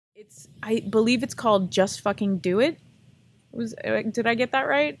I believe it's called Just Fucking Do It. Did I get that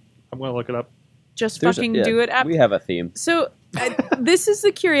right? I'm going to look it up. Just Fucking Do It app. We have a theme. So this is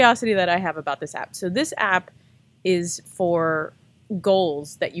the curiosity that I have about this app. So this app is for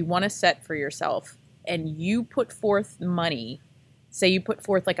goals that you want to set for yourself, and you put forth money. Say you put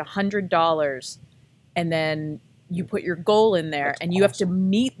forth like $100, and then you put your goal in there. That's and you awesome. Have to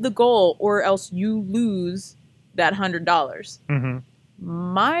meet the goal, or else you lose that $100. Mm-hmm.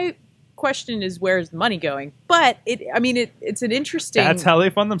 My question is, where's the money going? But it's an interesting. That's how they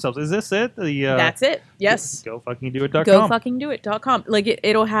fund themselves. Is this it? That's it. Yes. GoFuckingDoIt.com. GoFuckingDoIt.com. Like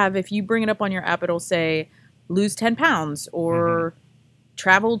it'll have, if you bring it up on your app, it'll say lose 10 pounds or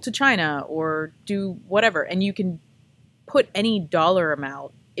travel to China or do whatever, and you can put any dollar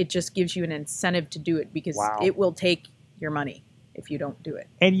amount. It just gives you an incentive to do it because it will take your money if you don't do it.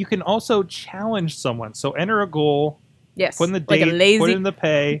 And you can also challenge someone. So enter a goal. Yes. Put in the date, like a lazy, put in the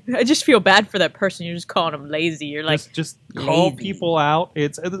pay. I just feel bad for that person. You're just calling them lazy. You're like, just call lazy. People out.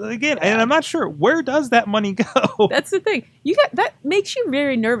 It's again, and I'm not sure, where does that money go? That's the thing. That makes you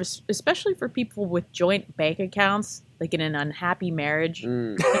very nervous, especially for people with joint bank accounts, like in an unhappy marriage.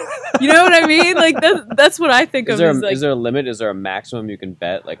 Mm. You know what I mean? Like that's what I think of. Is there a limit? Is there a maximum you can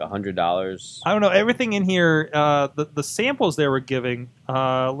bet? Like $100? I don't know. Everything in here, the samples they were giving,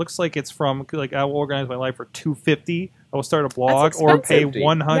 looks like it's from like I will organize my life for $250. I will start a blog or pay $100.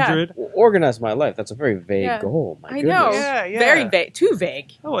 Yeah. Well, organize my life. That's a very vague goal. My goodness. Know. Yeah. Very vague. Too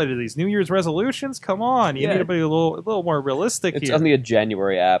vague. Oh, what are these New Year's resolutions? Come on, you need to be a little more realistic. It's only a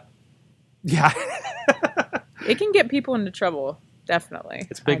January app. Yeah. It can get people into trouble. Definitely.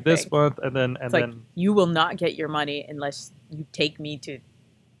 It's big this month, and then like, you will not get your money unless you take me to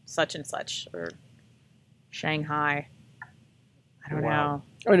such and such or Shanghai. I don't know.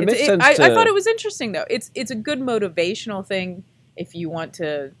 I mean, it makes sense. I thought it was interesting though. It's a good motivational thing if you want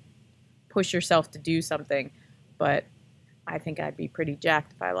to push yourself to do something, but I think I'd be pretty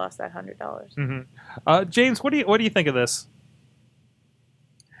jacked if I lost that $100. Mm-hmm. James, what do you think of this?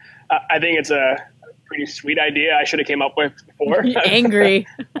 I think it's a pretty sweet idea. I should have came up with before. Angry.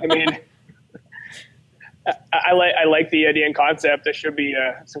 I mean, I like the idea and concept. There should be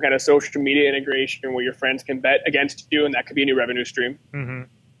some kind of social media integration where your friends can bet against you, and that could be a new revenue stream. Mm-hmm.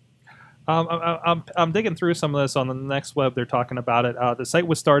 I'm digging through some of this on the next web. They're talking about it. The site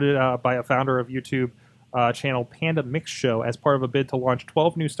was started by a founder of YouTube channel Panda Mix Show as part of a bid to launch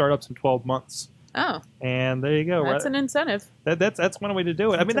 12 new startups in 12 months. Oh, and there you go. That's an incentive. That's one way to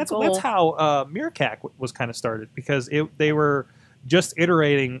do it. I mean, that's how Meerkat was kind of started, because they were just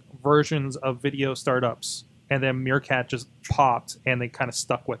iterating versions of video startups, and then Meerkat just popped, and they kind of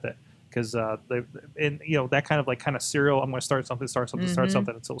stuck with it because that kind of serial. I'm going to start something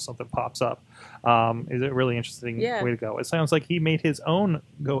until something pops up. Is a really interesting way to go. It sounds like he made his own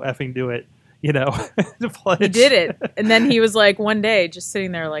Go Effing Do It. He did it, and then he was like one day just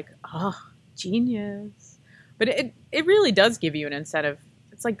sitting there like, oh. Genius. But it really does give you an incentive.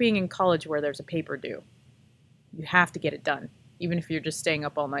 It's like being in college where there's a paper due. You have to get it done, even if you're just staying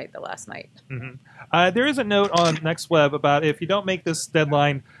up all night the last night. Mm-hmm. There is a note on NextWeb about if you don't make this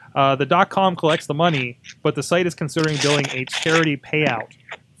deadline, the .com collects the money, but the site is considering billing a charity payout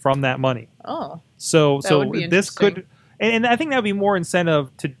from that money. Oh. So this could... And I think that would be more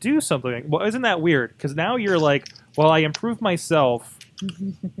incentive to do something. Well, isn't that weird? Because now you're like, well, I improve myself...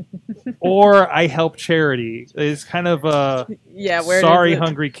 or I help charity. It's kind of sorry,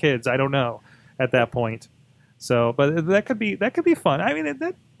 hungry kids. I don't know at that point. So, but that could be fun. I mean,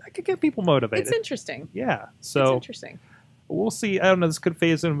 that could get people motivated. It's interesting. Yeah. So it's interesting. We'll see. I don't know. This could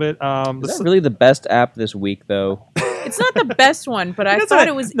phase in a bit. Is that really the best app this week, though? It's not the best one, but I thought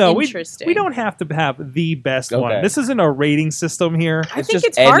it was interesting. We don't have to have the best one. This isn't a rating system here. I think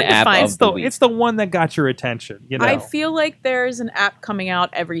it's hard to find. It's the one that got your attention. You know? I feel like there's an app coming out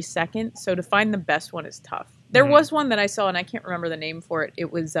every second, so to find the best one is tough. There was one that I saw, and I can't remember the name for it.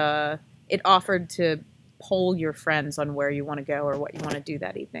 It was it offered to poll your friends on where you want to go or what you want to do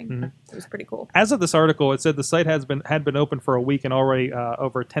that evening. It was pretty cool. As of this article, it said the site had been open for a week, and already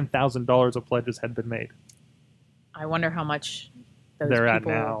over $10,000 of pledges had been made. I wonder how much they're at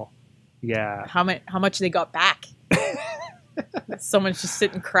now. Yeah. How much they got back? Someone's just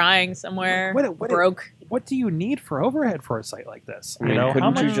sitting crying somewhere. Broke. What do you need for overhead for a site like this? I mean,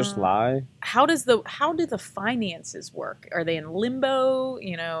 couldn't you just lie? How do the finances work? Are they in limbo?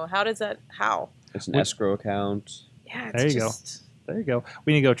 How does that? How? It's an escrow account. Yeah. There you go.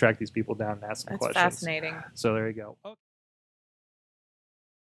 We need to go track these people down and ask some questions. That's fascinating. So there you go. Okay.